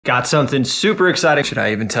Got something super exciting. Should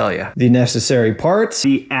I even tell you? The necessary parts.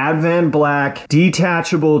 The Advanblack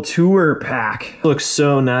detachable tour pack. Looks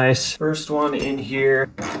so nice. First one in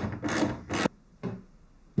here.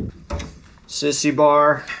 Sissy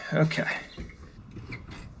bar. Okay.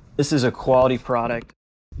 This is a quality product.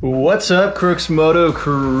 What's up, CROOKS MOTO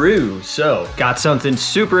crew? So, got something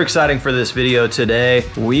super exciting for this video today.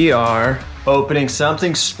 We are opening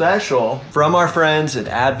something special from our friends at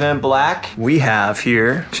Advanblack. We have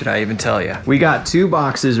here, should I even tell you? We got two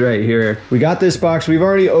boxes right here. We got this box, we've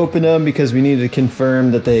already opened them because we needed to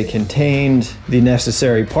confirm that they contained the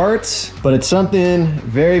necessary parts, but it's something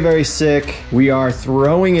very, very sick. We are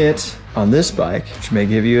throwing it on this bike, which may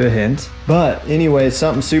give you a hint. But anyway,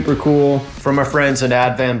 something super cool from our friends at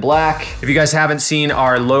Advanblack. If you guys haven't seen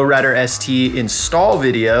our Lowrider ST install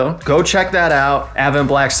video, go check that out.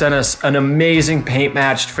 Advanblack sent us an amazing paint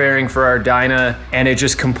matched fairing for our Dyna, and it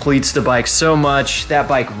just completes the bike so much. That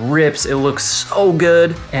bike rips, it looks so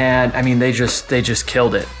good. And I mean, they just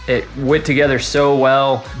killed it. It went together so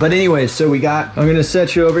well. But anyway, so I'm gonna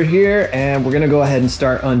set you over here and we're gonna go ahead and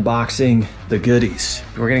start unboxing the goodies.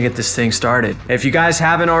 We're gonna get this thing started. If you guys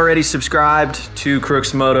haven't already subscribed to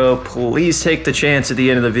CROOKS MOTO, please take the chance at the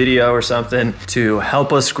end of the video or something to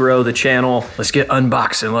help us grow the channel. Let's get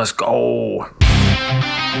unboxing, let's go.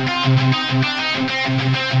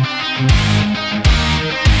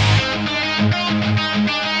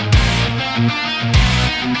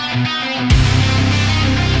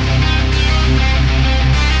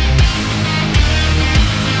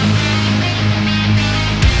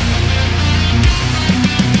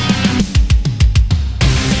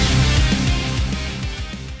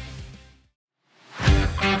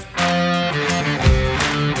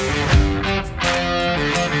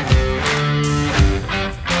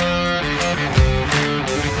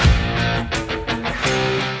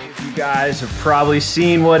 Guys have probably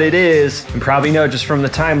seen what it is and probably know just from the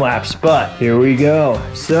time lapse, but here we go.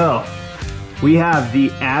 So we have the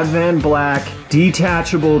Advanblack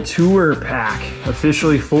detachable tour pack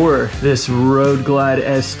officially for this Road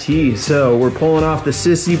Glide ST. So we're pulling off the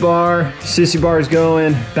sissy bar's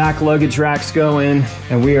going, back luggage rack's going,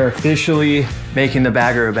 and we are officially making the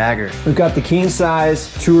bagger a bagger. We've got the king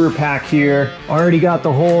size tour pack here. Already got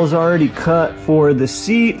the holes already cut for the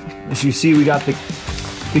seat. As you see, we got the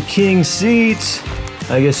king seat.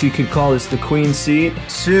 I guess you could call this the queen seat.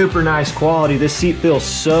 Super nice quality. This seat feels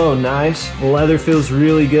so nice. The leather feels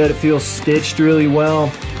really good. It feels stitched really well.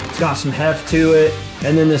 It's got some heft to it.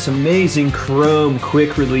 And then this amazing chrome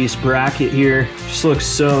quick release bracket here. Just looks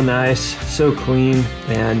so nice, so clean.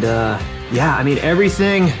 And yeah, I mean,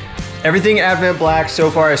 everything Advanblack so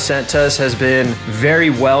far has sent to us has been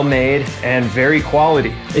very well made and very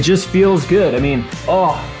quality. It just feels good. I mean,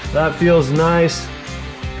 oh, that feels nice.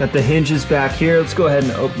 Got the hinges back here. Let's go ahead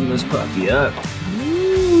and open this puppy up.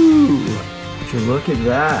 Ooh, would you look at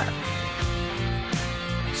that.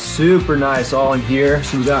 Super nice all in here.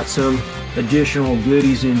 So we got some additional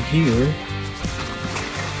goodies in here.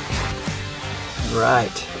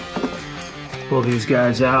 Right. Pull these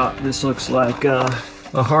guys out. This looks like a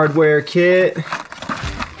hardware kit.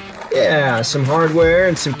 Yeah, some hardware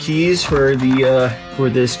and some keys for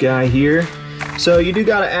this guy here. So you do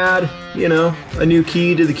gotta add, you know, a new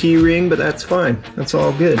key to the key ring, but that's fine. That's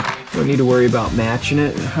all good. Don't need to worry about matching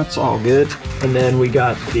it. That's all good. And then we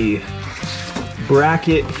got the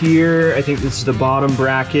bracket here. I think this is the bottom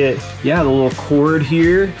bracket. Yeah, the little cord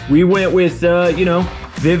here. We went with, you know,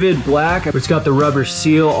 vivid black. It's got the rubber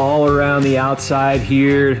seal all around the outside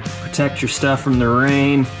here to protect your stuff from the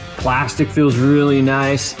rain. Plastic feels really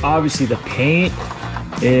nice. Obviously the paint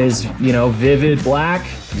is, you know, vivid black.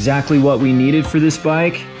 Exactly what we needed for this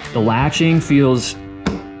bike. The latching feels,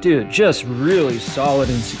 dude, just really solid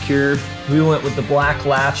and secure. We went with the black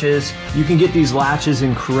latches. You can get these latches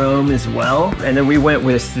in chrome as well. And then we went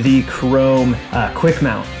with the chrome quick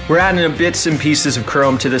mount. We're adding bits and pieces of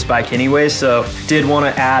chrome to this bike anyway, so did want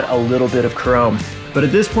to add a little bit of chrome. But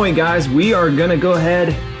at this point, guys, we are gonna go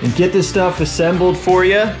ahead and get this stuff assembled for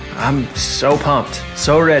you. I'm so pumped,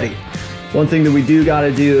 so ready. One thing that we do gotta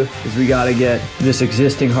do is we gotta get this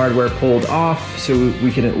existing hardware pulled off so we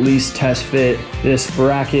can at least test fit this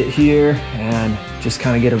bracket here and just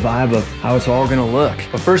kind of get a vibe of how it's all gonna look.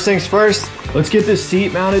 But first things first, let's get this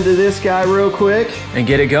seat mounted to this guy real quick and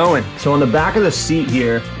get it going. So on the back of the seat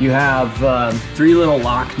here, you have 3 little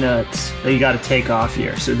lock nuts that you gotta take off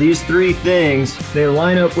here. So these 3 things, they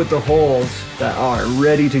line up with the holes that are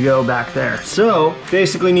ready to go back there. So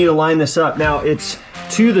basically need to line this up. Now it's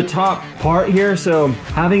to the top part here, so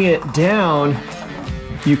having it down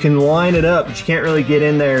you can line it up, but you can't really get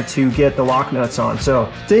in there to get the lock nuts on.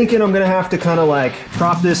 So thinking I'm gonna have to kind of like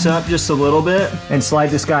prop this up just a little bit and slide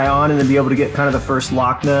this guy on and then be able to get kind of the first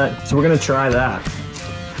lock nut. So we're gonna try that.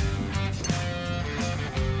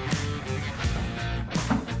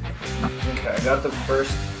 Okay, I got the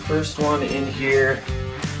first one in here.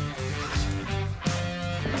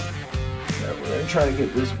 Okay, we're gonna try to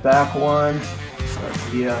get this back one.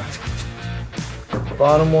 The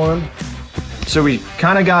bottom one. So we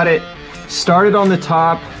kind of got it started on the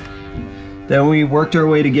top, then we worked our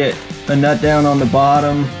way to get a nut down on the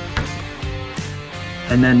bottom,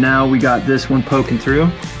 and then now we got this one poking through.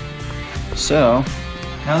 So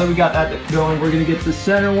now that we got that going, we're gonna get the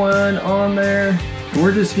center one on there.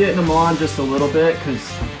 We're just getting them on just a little bit because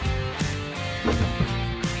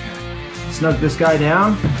snug this guy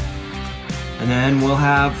down, and then we'll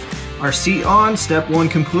have our seat on, step one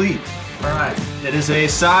complete. All right, it is a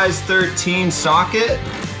size 13 socket.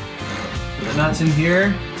 The nuts in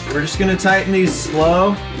here. We're just gonna tighten these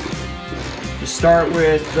slow. Just start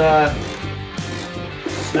with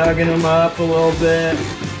snugging them up a little bit.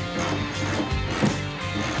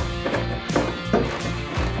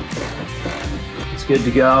 It's good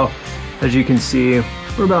to go. As you can see,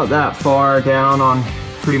 we're about that far down on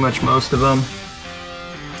pretty much most of them.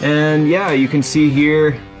 And yeah, you can see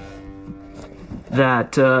here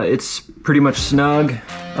that it's pretty much snug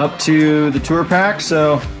up to the tour pack.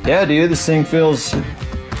 So yeah, dude, this thing feels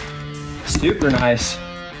super nice.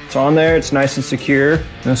 It's on there, it's nice and secure,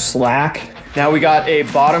 no slack. Now we got a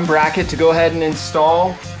bottom bracket to go ahead and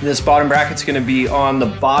install. This bottom bracket's gonna be on the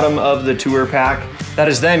bottom of the tour pack. That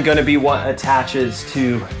is then gonna be what attaches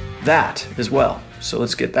to that as well. So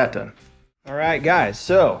let's get that done. All right, guys,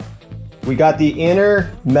 so we got the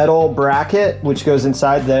inner metal bracket, which goes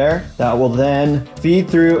inside there. That will then feed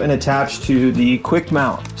through and attach to the quick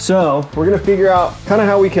mount. So we're gonna figure out kind of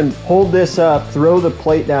how we can hold this up, throw the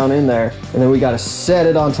plate down in there, and then we gotta set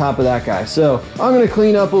it on top of that guy. So I'm gonna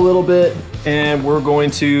clean up a little bit, and we're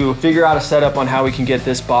going to figure out a setup on how we can get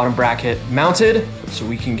this bottom bracket mounted so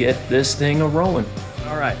we can get this thing a-rolling.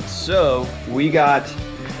 All right, so we got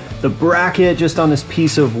the bracket just on this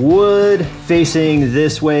piece of wood facing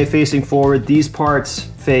this way, facing forward. These parts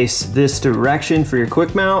face this direction for your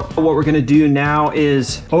quick mount. What we're gonna do now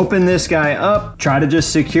is open this guy up, try to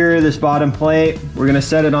just secure this bottom plate. We're gonna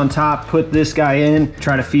set it on top, put this guy in,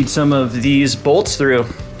 try to feed some of these bolts through.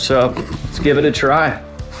 So let's give it a try.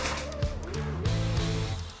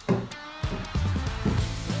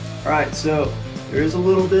 All right, so there's a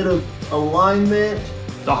little bit of alignment.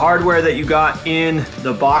 The hardware that you got in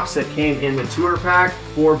the box that came in the tour pack,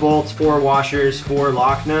 4 bolts, 4 washers, 4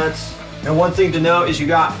 lock nuts. And one thing to note is you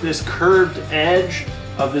got this curved edge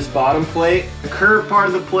of this bottom plate. The curved part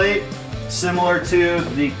of the plate, similar to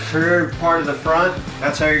the curved part of the front.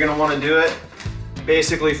 That's how you're gonna wanna do it.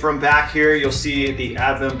 Basically from back here, you'll see the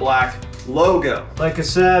Advanblack logo. Like I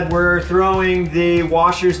said, we're throwing the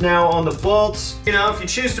washers now on the bolts. You know, if you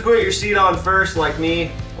choose to put your seat on first like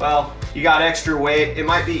me, well, you got extra weight. It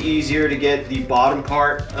might be easier to get the bottom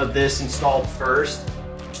part of this installed first.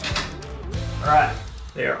 All right,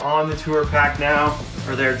 they are on the tour pack now,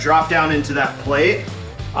 or they're dropped down into that plate.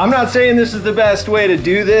 I'm not saying this is the best way to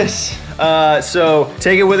do this, so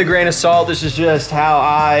take it with a grain of salt. This is just how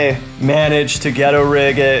I managed to ghetto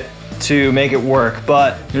rig it to make it work,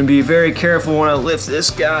 but I'm gonna be very careful when I lift this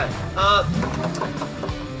guy up.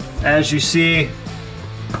 As you see,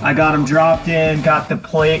 I got them dropped in, got the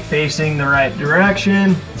plate facing the right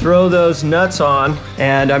direction. Throw those nuts on,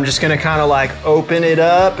 and I'm just gonna kind of like open it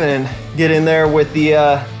up and get in there with the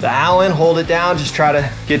Allen, hold it down, just try to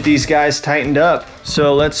get these guys tightened up.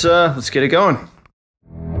 So let's get it going.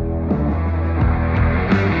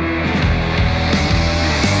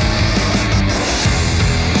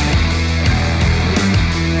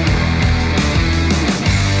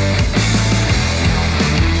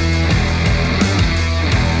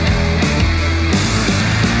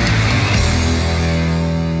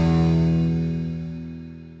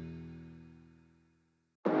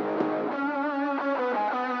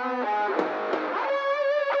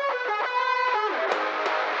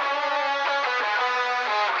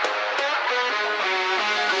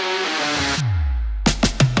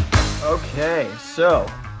 Okay, so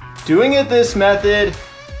doing it this method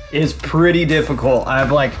is pretty difficult.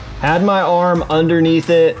 I've like had my arm underneath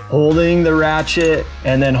it, holding the ratchet,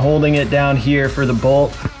 and then holding it down here for the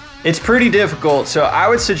bolt. It's pretty difficult, so I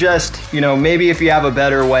would suggest, you know, maybe if you have a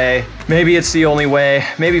better way, maybe it's the only way,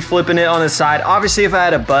 maybe flipping it on the side. Obviously, if I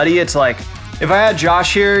had a buddy, it's like, if I had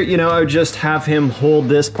Josh here, you know, I would just have him hold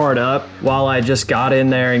this part up while I just got in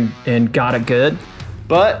there and got it good.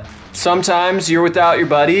 But sometimes you're without your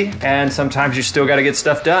buddy and sometimes you still gotta get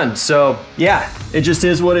stuff done. So yeah, it just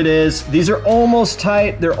is what it is. These are almost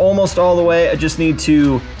tight. They're almost all the way. I just need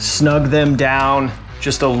to snug them down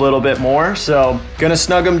just a little bit more. So gonna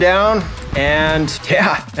snug them down and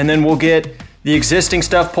yeah, and then we'll get the existing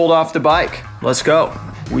stuff pulled off the bike. Let's go.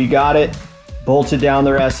 We got it bolted down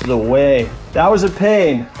the rest of the way. That was a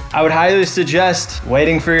pain. I would highly suggest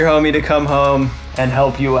waiting for your homie to come home and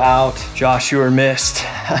help you out. Joshua missed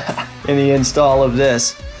in the install of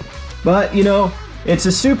this. But you know, it's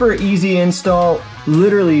a super easy install.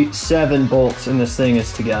 Literally 7 bolts and this thing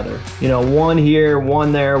is together. You know, 1 here,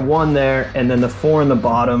 1 there, 1 there, and then the 4 in the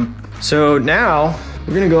bottom. So now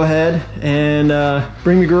we're gonna go ahead and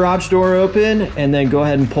bring the garage door open and then go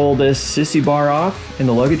ahead and pull this sissy bar off in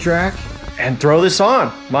the luggage rack and throw this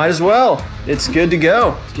on. Might as well. It's good to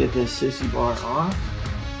go. Let's get this sissy bar off,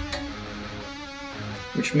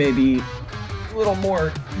 which may be a little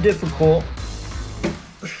more difficult.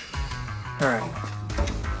 All right,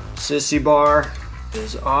 sissy bar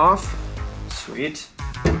is off. Sweet.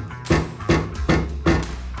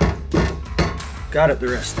 Got it the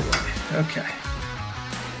rest of the way. Okay.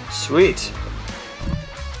 Sweet.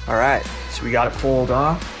 All right, so we got it pulled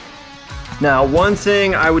off. Now, one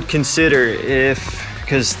thing I would consider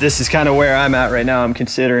because this is kind of where I'm at right now, I'm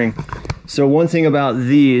considering. So one thing about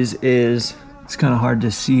these is, it's kind of hard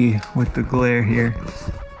to see with the glare here,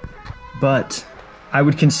 but I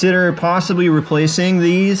would consider possibly replacing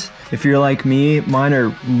these. If you're like me, mine are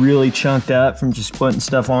really chunked up from just putting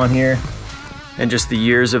stuff on here and just the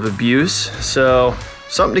years of abuse. So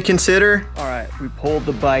something to consider. All right, we pulled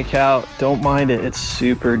the bike out. Don't mind it, it's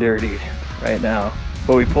super dirty right now.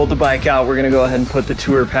 But we pulled the bike out. We're gonna go ahead and put the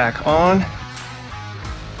tour pack on.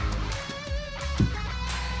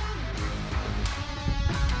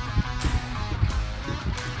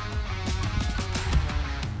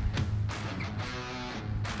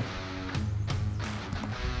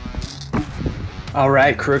 All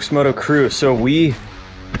right, CROOKS Moto crew. So we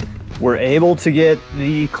were able to get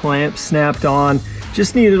the clamp snapped on.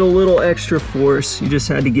 Just needed a little extra force. You just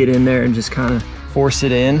had to get in there and just kind of force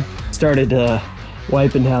it in. Started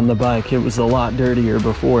wiping down the bike. It was a lot dirtier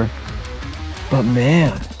before. But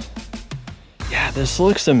man, yeah, this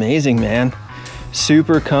looks amazing, man.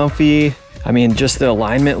 Super comfy. I mean, just the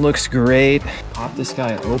alignment looks great. Pop this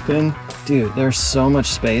guy open. Dude, there's so much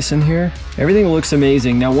space in here. Everything looks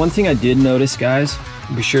amazing. Now, one thing I did notice, guys,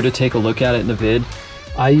 be sure to take a look at it in the vid.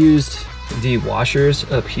 I used the washers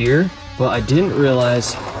up here, but I didn't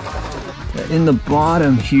realize that in the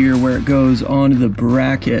bottom here where it goes onto the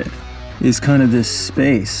bracket is kind of this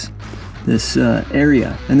space, this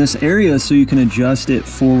area. And this area is so you can adjust it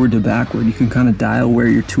forward to backward. You can kind of dial where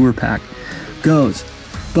your tour pack goes.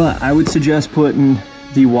 But I would suggest putting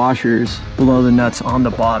the washers below the nuts on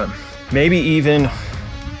the bottom. Maybe even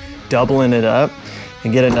doubling it up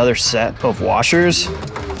and get another set of washers,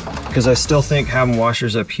 because I still think having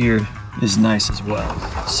washers up here is nice as well.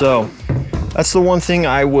 So that's the one thing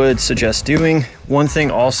I would suggest doing. One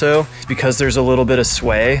thing also, because there's a little bit of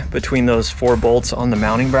sway between those 4 bolts on the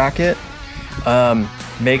mounting bracket,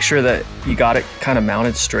 make sure that you got it kind of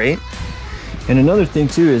mounted straight. And another thing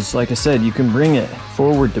too is, like I said, you can bring it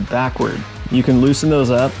forward to backward. You can loosen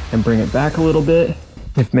those up and bring it back a little bit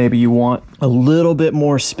if maybe you want a little bit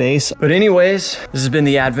more space. But anyways, this has been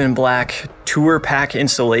the Advanblack Tour Pack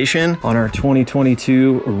installation on our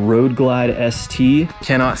 2022 Road Glide ST.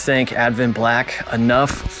 Cannot thank Advanblack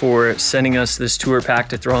enough for sending us this tour pack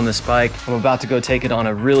to throw on this bike. I'm about to go take it on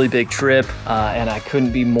a really big trip, and I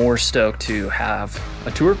couldn't be more stoked to have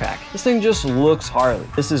a tour pack. This thing just looks Harley.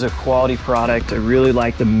 This is a quality product. I really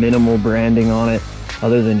like the minimal branding on it,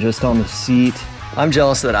 other than just on the seat. I'm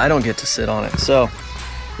jealous that I don't get to sit on it. So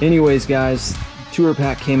anyways, guys, tour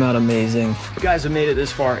pack came out amazing. If you guys have made it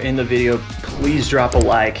this far in the video, please drop a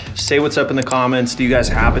like. Say what's up in the comments. Do you guys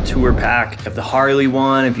have a tour pack? Have the Harley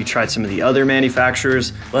one? Have you tried some of the other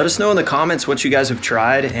manufacturers? Let us know in the comments what you guys have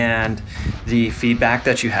tried and the feedback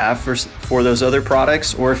that you have for those other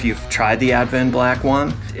products, or if you've tried the Advanblack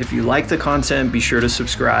one. If you like the content, be sure to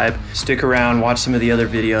subscribe. Stick around, watch some of the other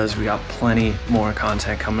videos. We got plenty more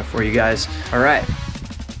content coming for you guys. All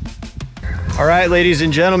right, ladies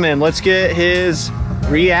and gentlemen, let's get his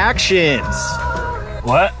reactions.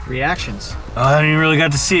 What? Reactions. Oh, I haven't even really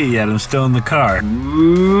got to see it yet. I'm still in the car.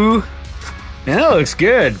 Ooh. Yeah, that looks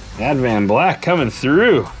good. Advanblack coming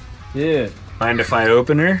through. Yeah. Mind if I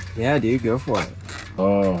open her? Yeah, dude, go for it.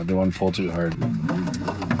 Oh, I don't want to pull too hard.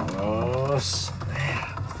 Oh,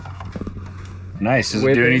 snap. Nice. Does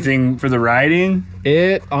it do anything for the riding?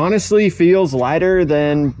 It honestly feels lighter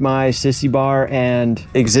than my sissy bar and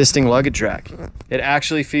existing luggage rack. It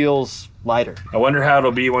actually feels lighter. I wonder how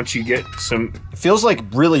it'll be once you get some... It feels like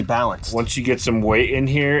really balanced. Once you get some weight in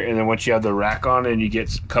here, and then once you have the rack on and you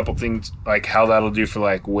get a couple things, like how that'll do for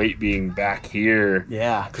like weight being back here.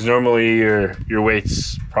 Yeah. Because normally your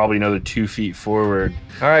weight's probably another 2 feet forward.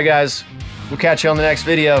 All right, guys. We'll catch you on the next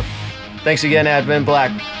video. Thanks again,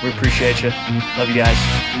 Advanblack. We appreciate you. Love you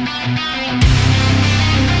guys.